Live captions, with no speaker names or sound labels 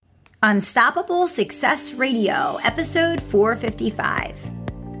Unstoppable Success Radio, episode 455.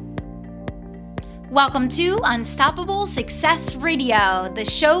 Welcome to Unstoppable Success Radio, the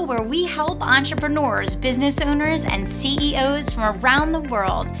show where we help entrepreneurs, business owners, and CEOs from around the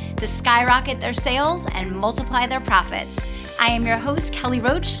world to skyrocket their sales and multiply their profits. I am your host, Kelly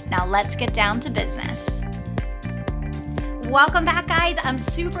Roach. Now let's get down to business. Welcome back, guys. I'm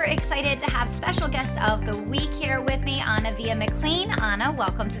super excited to have special guest of the week here with me, Anna-Vija McClain. Anna,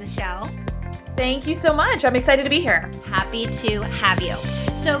 welcome to the show. Thank you so much. I'm excited to be here. Happy to have you.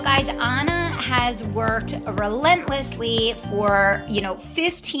 So guys, Anna has worked relentlessly for,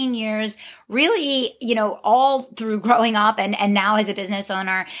 15 years, really, all through growing up and now as a business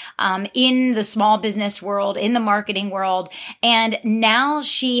owner, in the small business world, in the marketing world. And now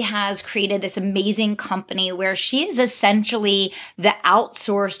she has created this amazing company where she is essentially the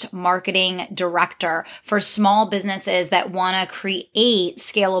outsourced marketing director for small businesses that want to create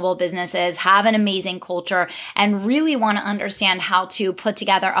scalable businesses, have an amazing culture, and really want to understand how to put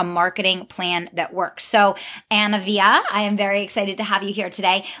together a marketing plan that works. So Anna-Vija, I am very excited to have you here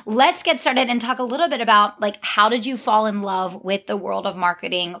today. Let's get started and talk a little bit about how did you fall in love with the world of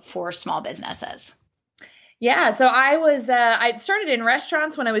marketing for small businesses? Yeah, so I started in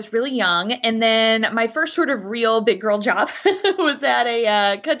restaurants when I was really young, and then my first sort of real big girl job was at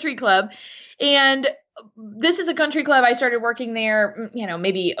a country club. And this is a country club. I started working there,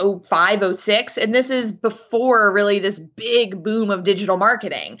 maybe 05, 06. And this is before really this big boom of digital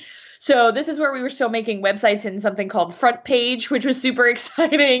marketing. So this is where we were still making websites in something called Front Page, which was super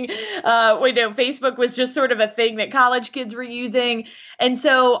exciting. Facebook was just sort of a thing that college kids were using. And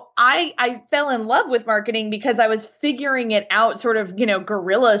so I fell in love with marketing because I was figuring it out sort of,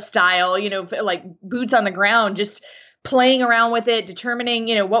 guerrilla style, like boots on the ground, just playing around with it, determining,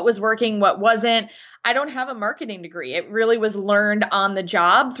 what was working, what wasn't. I don't have a marketing degree. It really was learned on the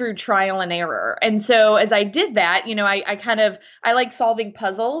job through trial and error. And so as I did that, I like solving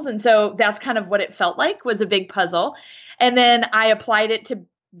puzzles. And so that's kind of what it felt like, was a big puzzle. And then I applied it to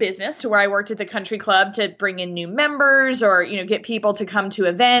business, to where I worked at the country club to bring in new members or, get people to come to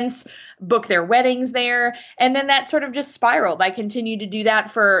events, book their weddings there. And then that sort of just spiraled. I continued to do that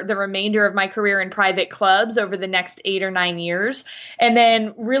for the remainder of my career in private clubs over the next 8 or 9 years. And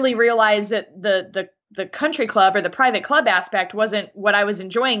then really realized that the country club or the private club aspect wasn't what I was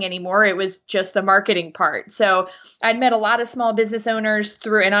enjoying anymore. It was just the marketing part. So I'd met a lot of small business owners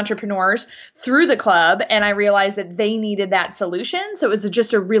and entrepreneurs through the club, and I realized that they needed that solution. So it was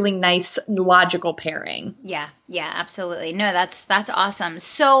just a really nice, logical pairing. Yeah, absolutely. No, that's awesome.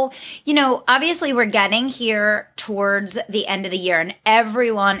 So, obviously we're getting here towards the end of the year and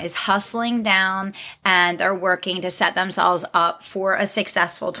everyone is hustling down and they're working to set themselves up for a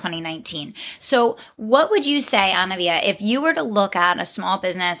successful 2019. So what would you say, Anna-Vija, if you were to look at a small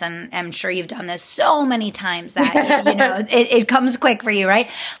business, and I'm sure you've done this so many times that, it comes quick for you, right?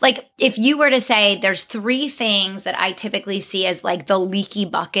 Like if you were to say there's 3 things that I typically see as like the leaky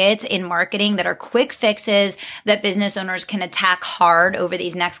buckets in marketing that are quick fixes that business owners can attack hard over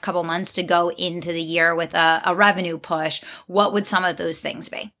these next couple months to go into the year with a revenue push, what would some of those things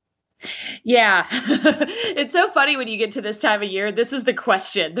be? Yeah. It's so funny when you get to this time of year. This is the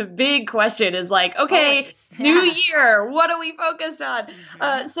question. The big question is like, okay, new year, what are we focused on?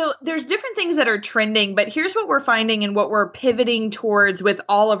 Mm-hmm. So there's different things that are trending, but here's what we're finding and what we're pivoting towards with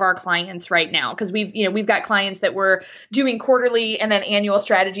all of our clients right now. Because we've got clients that we're doing quarterly and then annual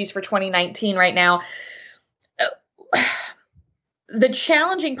strategies for 2019 right now. The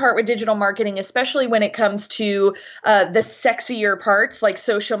challenging part with digital marketing, especially when it comes to the sexier parts like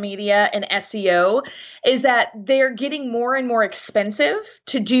social media and SEO, is that they're getting more and more expensive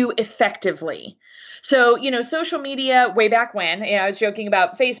to do effectively. So, social media way back when, I was joking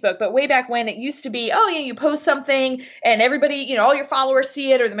about Facebook, but way back when it used to be, you post something and everybody, all your followers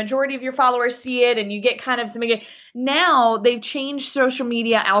see it or the majority of your followers see it and you get kind of some. Now they've changed social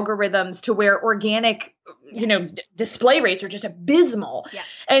media algorithms to where organic display rates are just abysmal. Yeah.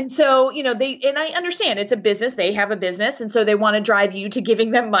 And so, and I understand it's a business, they have a business. And so they want to drive you to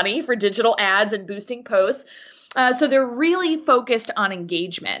giving them money for digital ads and boosting posts. So they're really focused on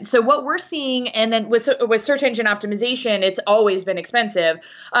engagement. So what we're seeing, and then with search engine optimization, it's always been expensive,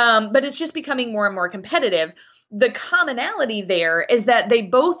 but it's just becoming more and more competitive. The commonality there is that they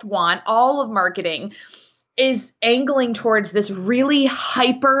both want, all of marketing is angling towards this really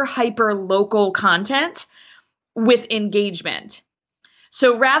hyper local content with engagement.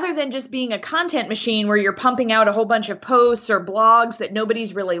 So rather than just being a content machine where you're pumping out a whole bunch of posts or blogs that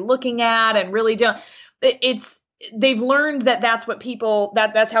nobody's really looking at and really don't, they've learned that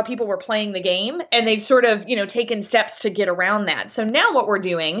that's how people were playing the game, and they've sort of, taken steps to get around that. So now what we're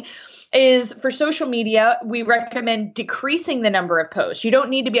doing is for social media, we recommend decreasing the number of posts. You don't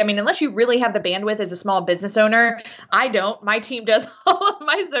need to be, unless you really have the bandwidth as a small business owner. I don't. My team does all of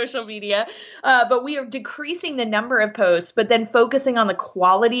my social media. But we are decreasing the number of posts, but then focusing on the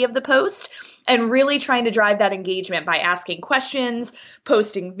quality of the post and really trying to drive that engagement by asking questions,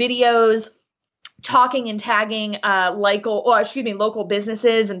 posting videos, talking and tagging local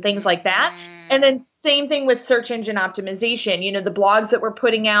businesses and things like that. And then same thing with search engine optimization, the blogs that we're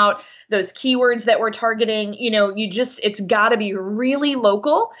putting out, those keywords that we're targeting, it's got to be really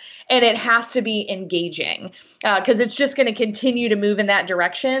local and it has to be engaging because it's just going to continue to move in that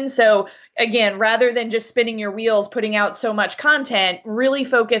direction. So again, rather than just spinning your wheels, putting out so much content, really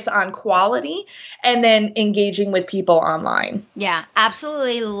focus on quality and then engaging with people online. Yeah,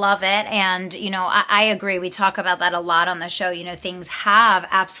 absolutely love it. And, I agree. We talk about that a lot on the show. Things have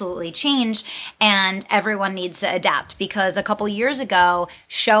absolutely changed and everyone needs to adapt because a couple years ago,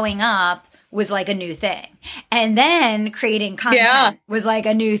 showing up was like a new thing. And then creating content was like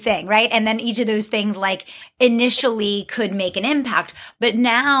a new thing, right? And then each of those things like initially could make an impact, but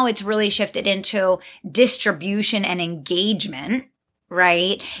now it's really shifted into distribution and engagement,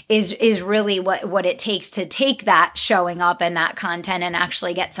 right? Is really what it takes to take that showing up and that content and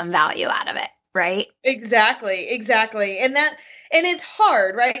actually get some value out of it, right? Exactly. And it's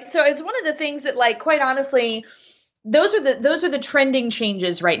hard, right? So it's one of the things that quite honestly, those are the trending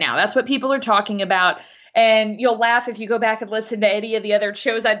changes right now. That's what people are talking about. And you'll laugh if you go back and listen to any of the other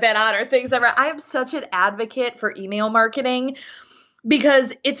shows I've been on or things ever. I am such an advocate for email marketing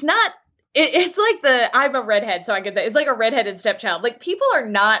because it's not, it's like I'm a redhead, so I could say it's like a redheaded stepchild. Like people are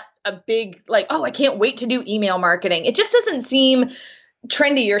not a big, oh, I can't wait to do email marketing. It just doesn't seem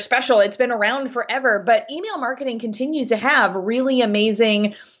trendy or special. It's been around forever, but email marketing continues to have really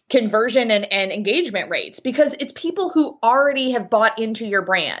amazing conversion and engagement rates because it's people who already have bought into your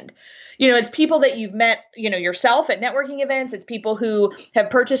brand. It's people that you've met, yourself at networking events. It's people who have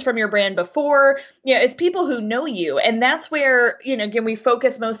purchased from your brand before. It's people who know you. And that's where, again, we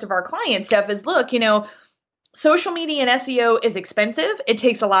focus most of our client stuff is look, social media and SEO is expensive. It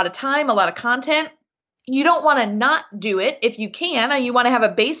takes a lot of time, a lot of content. You don't want to not do it if you can, and you want to have a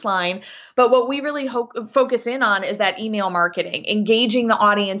baseline. But what we really focus in on is that email marketing, engaging the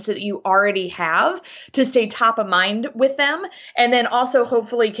audience that you already have to stay top of mind with them. And then also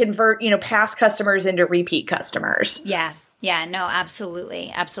hopefully convert, past customers into repeat customers. Yeah. Yeah. No,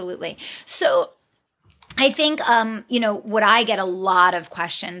 absolutely. Absolutely. So I think, what I get a lot of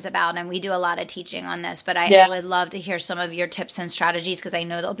questions about, and we do a lot of teaching on this, but I would love to hear some of your tips and strategies because I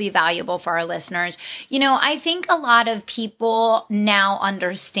know they'll be valuable for our listeners. I think a lot of people now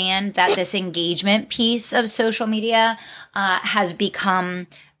understand that this engagement piece of social media has become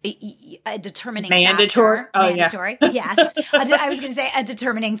a determining factor. Mandatory. Yes. I was going to say a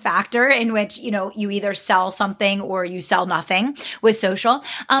determining factor in which, you either sell something or you sell nothing with social.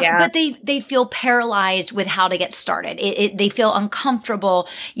 But they feel paralyzed with how to get started. They feel uncomfortable,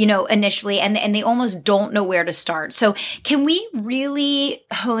 initially, and they almost don't know where to start. So can we really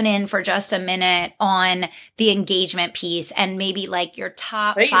hone in for just a minute on the engagement piece and maybe your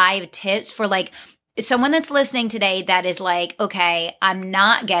top 5 tips for someone that's listening today that is okay, I'm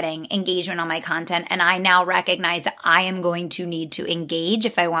not getting engagement on my content and I now recognize that I am going to need to engage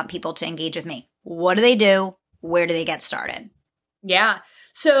if I want people to engage with me. What do they do? Where do they get started? Yeah.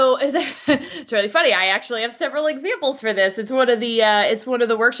 So it's really funny. I actually have several examples for this. It's one of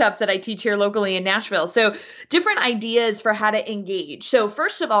the workshops that I teach here locally in Nashville. So different ideas for how to engage. So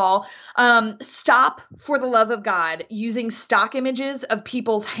first of all, stop, for the love of God, using stock images of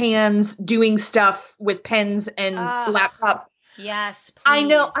people's hands doing stuff with pens and laptops. Yes, please. I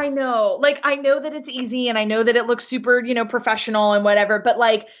know. I know that it's easy and I know that it looks super, professional and whatever,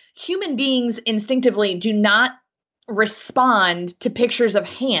 but human beings instinctively do not respond to pictures of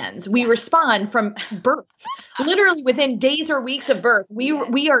hands. We respond from birth. Literally within days or weeks of birth,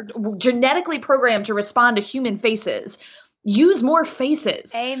 we are genetically programmed to respond to human faces. Use more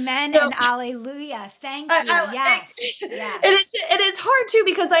faces. Amen and alleluia. Thank you. Yes. And it's hard too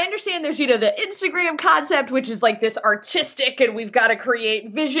because I understand there's, the Instagram concept, which is this artistic and we've got to create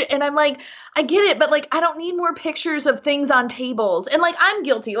vision. And I'm I get it, but I don't need more pictures of things on tables. And I'm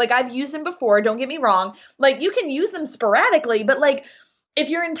guilty. I've used them before. Don't get me wrong. You can use them sporadically, but if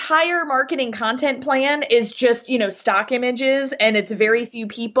your entire marketing content plan is just, stock images and it's very few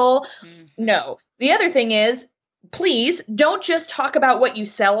people, no. The other thing is, please don't just talk about what you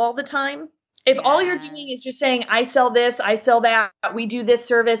sell all the time. If all you're doing is just saying, I sell this, I sell that, we do this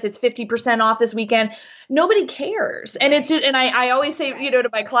service, it's 50% off this weekend, nobody cares. And it's just, and I always say, to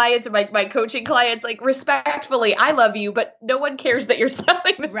my clients and my coaching clients, like, respectfully, I love you, but no one cares that you're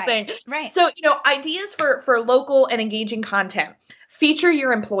selling this thing. Right. So, ideas for local and engaging content. Feature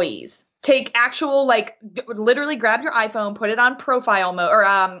your employees. Take actual, literally grab your iPhone, put it on profile mode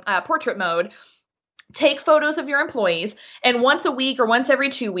or portrait mode. Take photos of your employees, and once a week or once every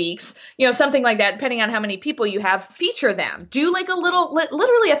 2 weeks, something like that, depending on how many people you have, feature them. Do like a little,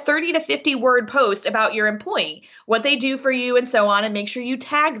 literally a 30 to 50 word post about your employee, what they do for you and so on, and make sure you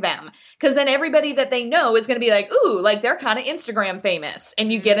tag them. Because then everybody that they know is going to be like, ooh, like they're kind of Instagram famous,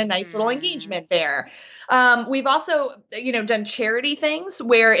 and you get a nice little engagement there. We've also, done charity things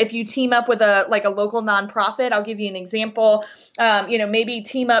where if you team up with a local nonprofit, I'll give you an example, maybe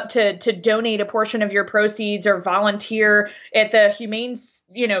team up to donate a portion of your proceeds or volunteer at the Humane,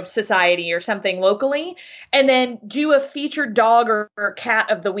 Society or something locally, and then do a featured dog or cat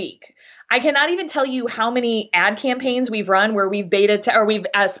of the week. I cannot even tell you how many ad campaigns we've run where we've we've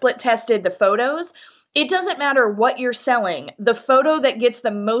split tested the photos. It doesn't matter what you're selling. The photo that gets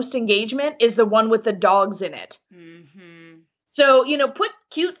the most engagement is the one with the dogs in it. Mm-hmm. So, put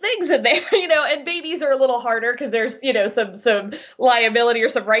cute things in there, and babies are a little harder because there's, some liability or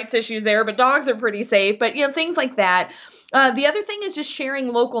some rights issues there, but dogs are pretty safe. But, things like that. The other thing is just sharing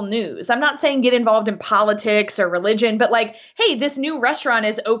local news. I'm not saying get involved in politics or religion, but hey, this new restaurant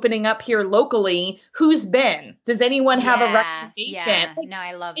is opening up here locally. Who's been? Does anyone have a recommendation? Yeah. No,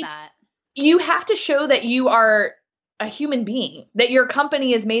 I love that. You have to show that you are a human being, that your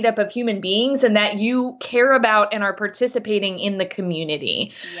company is made up of human beings, and that you care about and are participating in the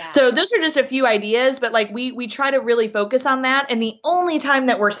community. Yes. So those are just a few ideas, but we try to really focus on that. And the only time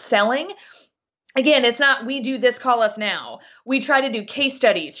that we're selling, again, it's not, we do this, call us now. We try to do case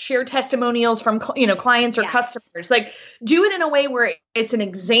studies, share testimonials from, clients or customers, do it in a way where it's an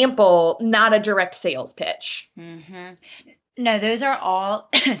example, not a direct sales pitch. Mm-hmm. No, those are all,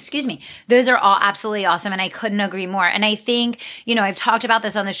 excuse me, those are all absolutely awesome. And I couldn't agree more. And I think, I've talked about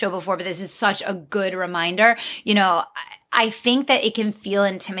this on the show before, but this is such a good reminder. I think that it can feel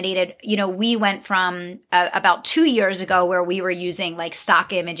intimidated. We went from about 2 years ago where we were using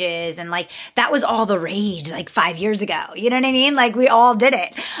stock images and that was all the rage 5 years ago. You know what I mean? We all did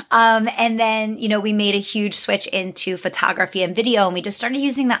it. And then, we made a huge switch into photography and video, and we just started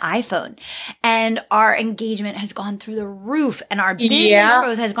using the iPhone, and our engagement has gone through the roof and our business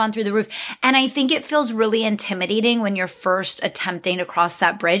growth has gone through the roof. And I think it feels really intimidating when you're first attempting to cross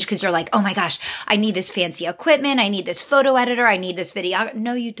that bridge, because you're like, oh my gosh, I need this fancy equipment. I need this photo editor. I need this video.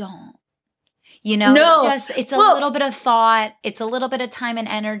 No, you don't. No. It's a little bit of thought. It's a little bit of time and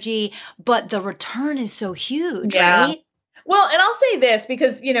energy, but the return is so huge, right? Well, and I'll say this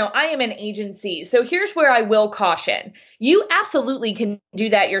because, I am an agency. So here's where I will caution. You absolutely can do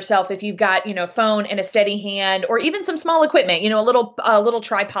that yourself if you've got, phone and a steady hand, or even some small equipment, a little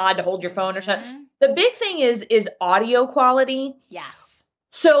tripod to hold your phone or something. The big thing is audio quality. Yes.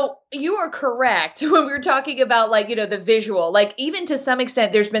 So you are correct when we were talking about the visual, even to some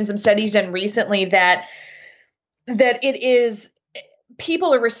extent, there's been some studies done recently that it is,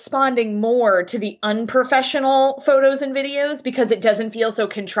 people are responding more to the unprofessional photos and videos because it doesn't feel so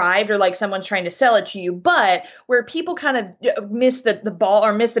contrived or someone's trying to sell it to you. But where people kind of miss the ball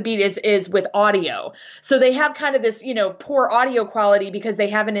or miss the beat is with audio. So they have kind of this, poor audio quality because they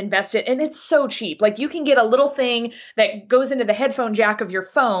haven't invested, and it's so cheap. You can get a little thing that goes into the headphone jack of your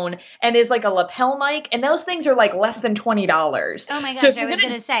phone and is like a lapel mic, and those things are less than $20. Oh my gosh, I was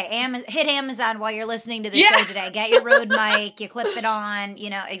going to say, hit Amazon while you're listening to the show today. Get your Rode mic, you clip it on.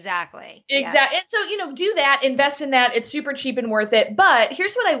 Exactly. Yeah. And so, do that, invest in that. It's super cheap and worth it. But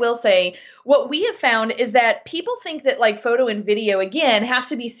here's what I will say. What we have found is that people think that photo and video, again, has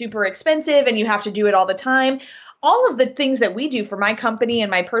to be super expensive and you have to do it all the time. All of the things that we do for my company and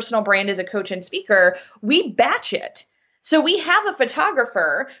my personal brand as a coach and speaker, we batch it. So we have a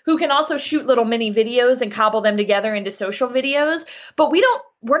photographer who can also shoot little mini videos and cobble them together into social videos, but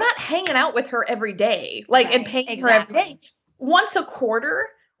we're not hanging out with her every day, and paying her every day. Once a quarter,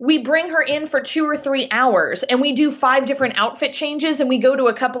 we bring her in for 2 or 3 hours and we do 5 different outfit changes, and we go to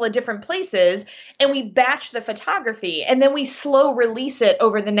a couple of different places and we batch the photography, and then we slow release it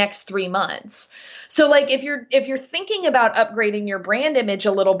over the next 3 months. So if you're thinking about upgrading your brand image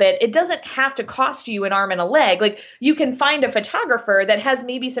a little bit, it doesn't have to cost you an arm and a leg. You can find a photographer that has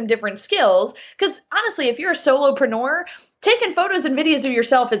maybe some different skills, because honestly, if you're a solopreneur, taking photos and videos of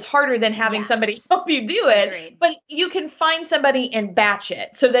yourself is harder than having somebody help you do it. Agreed. But you can find somebody and batch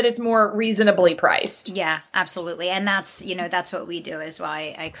it so that it's more reasonably priced. Yeah, absolutely. And that's, that's what we do as well.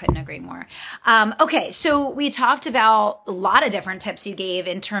 I couldn't agree more. Okay. So we talked about a lot of different tips you gave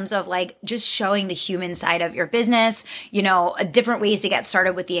in terms of like just showing the human side of your business, different ways to get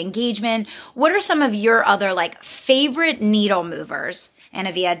started with the engagement. What are some of your other like favorite needle movers,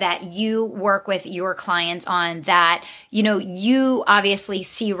 Anna-Vija, that you work with your clients on that, you obviously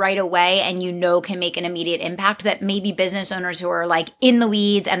see right away and can make an immediate impact that maybe business owners who are like in the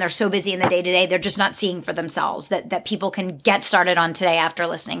weeds and they're so busy in the day to day, they're just not seeing for themselves that people can get started on today after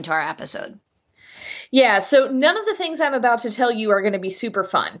listening to our episode? Yeah. So none of the things I'm about to tell you are going to be super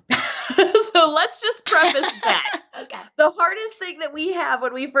fun. So let's just preface that. Okay. The hardest thing that we have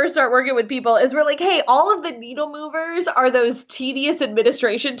when we first start working with people is we're like, hey, all of the needle movers are those tedious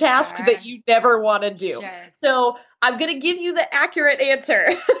administration tasks that you never want to do. Sure. So I'm going to give you the accurate answer,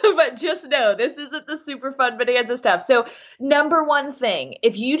 but just know this isn't the super fun bonanza stuff. So number one thing,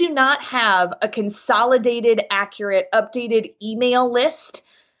 if you do not have a consolidated, accurate, updated email list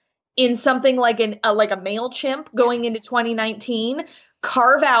in something like a MailChimp going into 2019,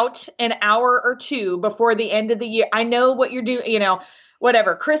 carve out an hour or two before the end of the year. I know what you're doing,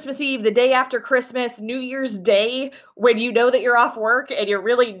 whatever, Christmas Eve, the day after Christmas, New Year's Day, when you know that you're off work and you're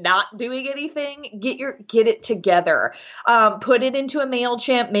really not doing anything, get it together. Put it into a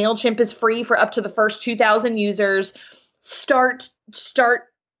MailChimp. MailChimp is free for up to the first 2,000 users. Start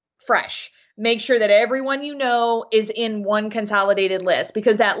fresh. Make sure that everyone is in one consolidated list,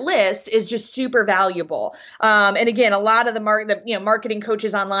 because that list is just super valuable. And again, a lot of the marketing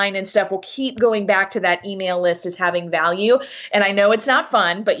coaches online and stuff will keep going back to that email list as having value. And I know it's not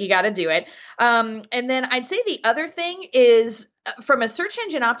fun, but you got to do it. And then I'd say the other thing is, from a search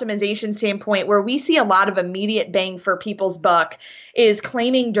engine optimization standpoint, where we see a lot of immediate bang for people's buck is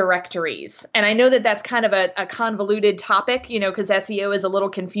claiming directories. And I know that that's kind of a convoluted topic, because SEO is a little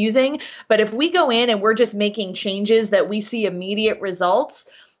confusing. But if we go in and we're just making changes that we see immediate results,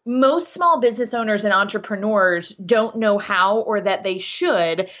 most small business owners and entrepreneurs don't know how or that they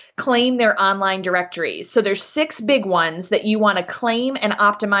should claim their online directories. So there's 6 big ones that you want to claim and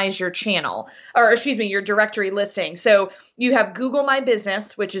optimize your channel, your directory listing. So you have Google My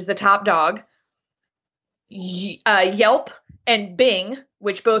Business, which is the top dog, Yelp and Bing,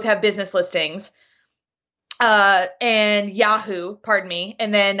 which both have business listings, and Yahoo, pardon me.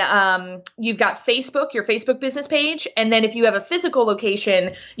 And then you've got Facebook, your Facebook business page. And then if you have a physical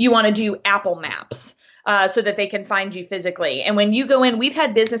location, you want to do Apple Maps so that they can find you physically. And when you go in, we've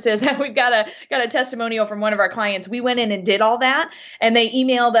had businesses, we've got a testimonial from one of our clients. We went in and did all that, and they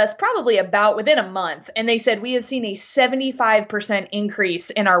emailed us probably about within a month. And they said, we have seen a 75% increase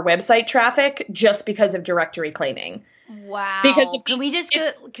in our website traffic just because of directory claiming. Wow. Because can we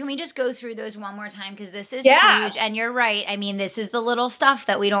just go through those one more time? Because this is huge. And you're right. I mean, this is the little stuff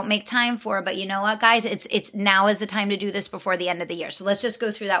that we don't make time for. But you know what, guys? It's now is the time to do this before the end of the year. So let's just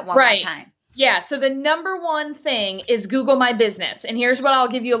go through that one more time. Yeah. So the number one thing is Google My Business. And here's what I'll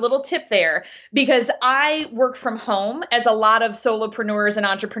give you a little tip there, because I work from home, as a lot of solopreneurs and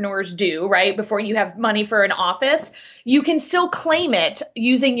entrepreneurs do, right? Before you have money for an office, you can still claim it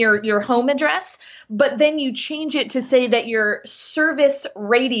using your home address, but then you change it to say that your service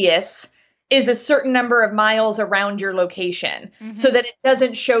radius is a certain number of miles around your location, so that it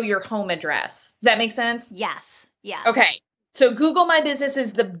doesn't show your home address. Does that make sense? Yes. Yes. Okay. So Google My Business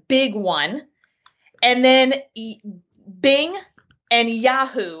is the big one. And then Bing and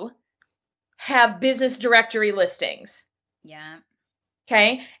Yahoo have business directory listings. Yeah.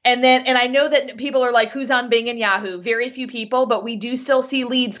 Okay. And I know that people are like, who's on Bing and Yahoo? Very few people, but we do still see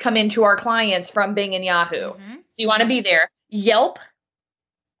leads come into our clients from Bing and Yahoo. So you want to be there. Yelp.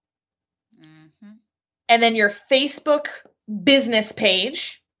 And then your Facebook business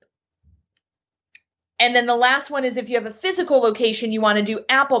page. And then the last one is, if you have a physical location, you want to do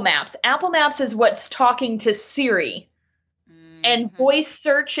Apple Maps. Apple Maps is what's talking to Siri. And voice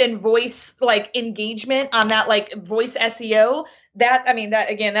search and voice engagement on that, voice SEO. That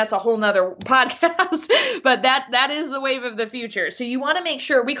again, that's a whole nother podcast, but that is the wave of the future. So you want to make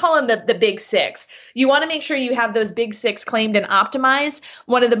sure, we call them the big 6. You want to make sure you have those big 6 claimed and optimized.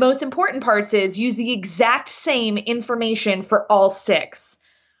 One of the most important parts is use the exact same information for all 6.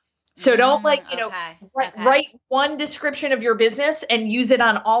 So don't write one description of your business and use it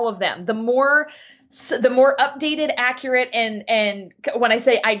on all of them. The more updated, accurate, and when I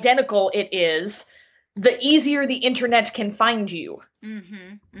say identical it is, the easier the internet can find you.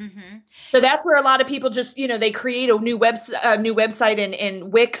 So that's where a lot of people just, they create a new website in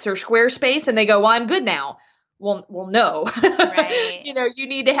Wix or Squarespace, and they go, well, I'm good now. well, no. Right. You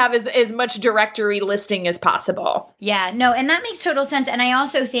need to have as much directory listing as possible. Yeah, no, and that makes total sense. And I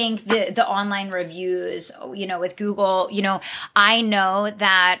also think the online reviews, with Google, I know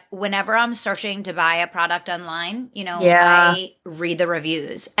that whenever I'm searching to buy a product online, I read the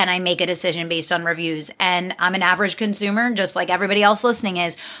reviews and I make a decision based on reviews. And I'm an average consumer, just like everybody else listening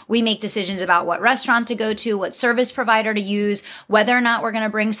is. We make decisions about what restaurant to go to, what service provider to use, whether or not we're going to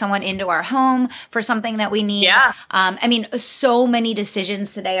bring someone into our home for something that we need. Yeah. So many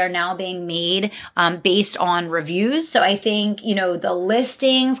decisions today are now being made based on reviews. So I think, the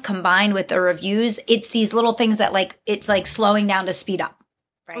listings combined with the reviews, it's these little things that it's like slowing down to speed up.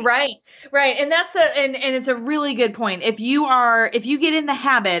 Right. And that's and it's a really good point. If you get in the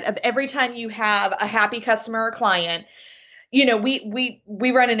habit of every time you have a happy customer or client,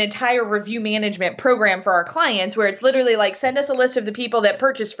 we run an entire review management program for our clients where it's literally like, send us a list of the people that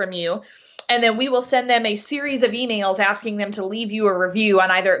purchased from you. And then we will send them a series of emails asking them to leave you a review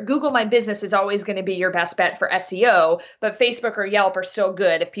on either Google My Business is always going to be your best bet for SEO, but Facebook or Yelp are still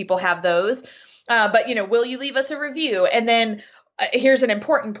good if people have those. But will you leave us a review? And then here's an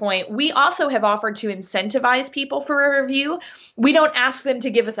important point. We also have offered to incentivize people for a review. We don't ask them to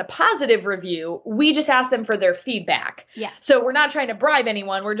give us a positive review. We just ask them for their feedback. Yeah. So we're not trying to bribe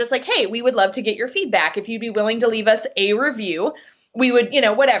anyone. We're just like, hey, we would love to get your feedback. If you'd be willing to leave us a review, we would,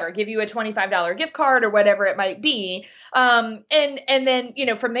 give you a $25 gift card or whatever it might be. And then,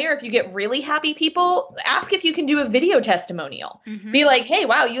 from there, if you get really happy people, ask if you can do a video testimonial. Mm-hmm. Be like, hey,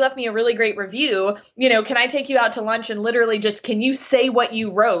 wow, you left me a really great review. Can I take you out to lunch and literally just, can you say what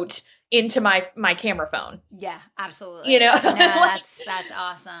you wrote into my camera phone? Yeah, absolutely. No, that's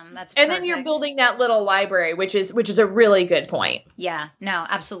awesome. That's perfect. And then you're building that little library, which is a really good point. Yeah, no,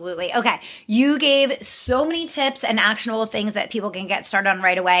 absolutely. Okay. You gave so many tips and actionable things that people can get started on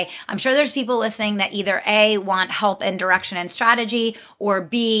right away. I'm sure there's people listening that either A, want help and direction and strategy, or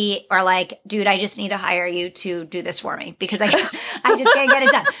B, are like, dude, I just need to hire you to do this for me because I just can't get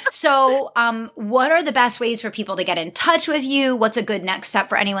it done. So, what are the best ways for people to get in touch with you? What's a good next step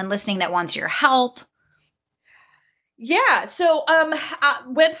for anyone listening that wants your help? Yeah. So,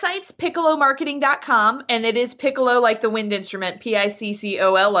 websites, piccolomarketing.com, and it is piccolo like the wind instrument,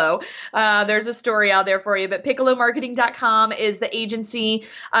 Piccolo. There's a story out there for you, but piccolomarketing.com is the agency.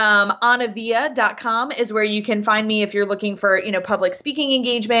 Anna-Vija.com is where you can find me if you're looking for, public speaking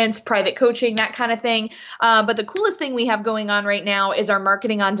engagements, private coaching, that kind of thing. But the coolest thing we have going on right now is our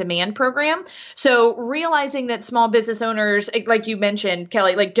marketing on demand program. So realizing that small business owners, like you mentioned,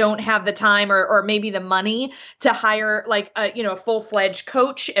 Kelly, don't have the time or maybe the money to hire a full-fledged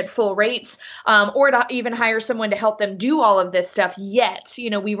coach at full rates, or to even hire someone to help them do all of this stuff yet.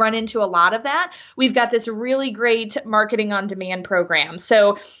 We run into a lot of that. We've got this really great marketing on demand program.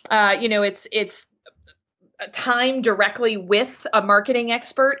 So, it's time directly with a marketing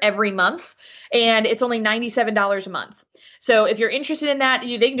expert every month, and it's only $97 a month. So if you're interested in that,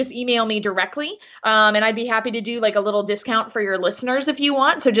 they can just email me directly, and I'd be happy to do a little discount for your listeners if you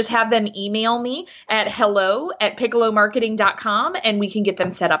want. So just have them email me at hello@piccolomarketing.com, and we can get them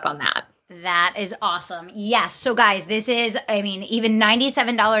set up on that. That is awesome. Yes. So guys, this is, even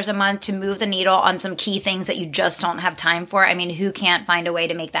 $97 a month to move the needle on some key things that you just don't have time for. Who can't find a way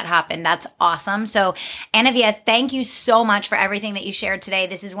to make that happen? That's awesome. So Anna-Vija, thank you so much for everything that you shared today.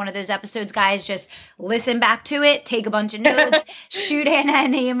 This is one of those episodes, guys, just listen back to it, take a bunch of notes, shoot Anna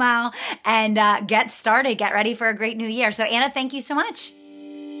an email, and get started. Get ready for a great new year. So Anna, thank you so much.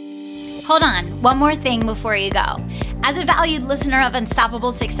 Hold on, one more thing before you go. As a valued listener of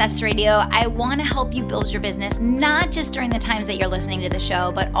Unstoppable Success Radio, I want to help you build your business, not just during the times that you're listening to the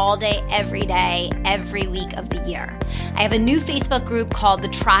show, but all day, every week of the year. I have a new Facebook group called the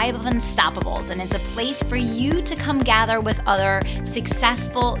Tribe of Unstoppables, and it's a place for you to come gather with other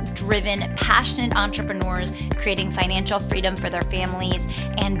successful, driven, passionate entrepreneurs creating financial freedom for their families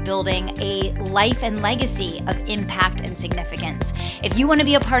and building a life and legacy of impact and significance. If you want to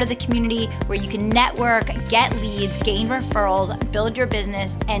be a part of the community where you can network, get leads, gain referrals, build your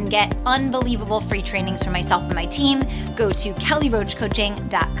business, and get unbelievable free trainings from myself and my team, go to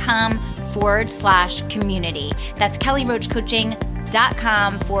kellyroachcoaching.com/community. That's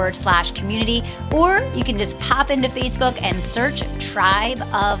kellyroachcoaching.com/community, or you can just pop into Facebook and search Tribe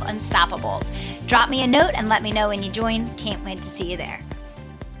of Unstoppables. Drop me a note and let me know when you join. Can't wait to see you there.